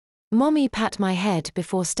Mommy pat my head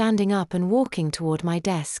before standing up and walking toward my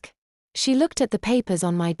desk. She looked at the papers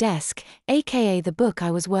on my desk, aka the book I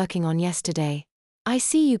was working on yesterday. I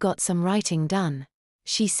see you got some writing done,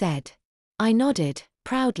 she said. I nodded,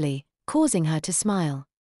 proudly, causing her to smile.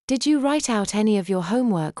 Did you write out any of your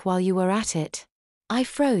homework while you were at it? I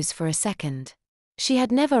froze for a second. She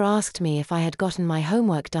had never asked me if I had gotten my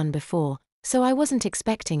homework done before, so I wasn't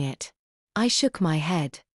expecting it. I shook my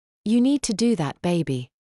head. You need to do that,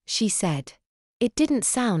 baby, she said. It didn't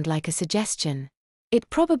sound like a suggestion. It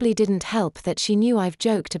probably didn't help that she knew I've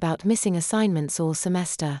joked about missing assignments all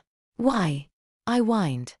semester. Why? I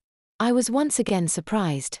whined. I was once again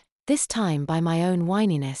surprised, this time by my own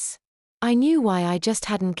whininess. I knew why I just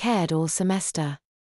hadn't cared all semester.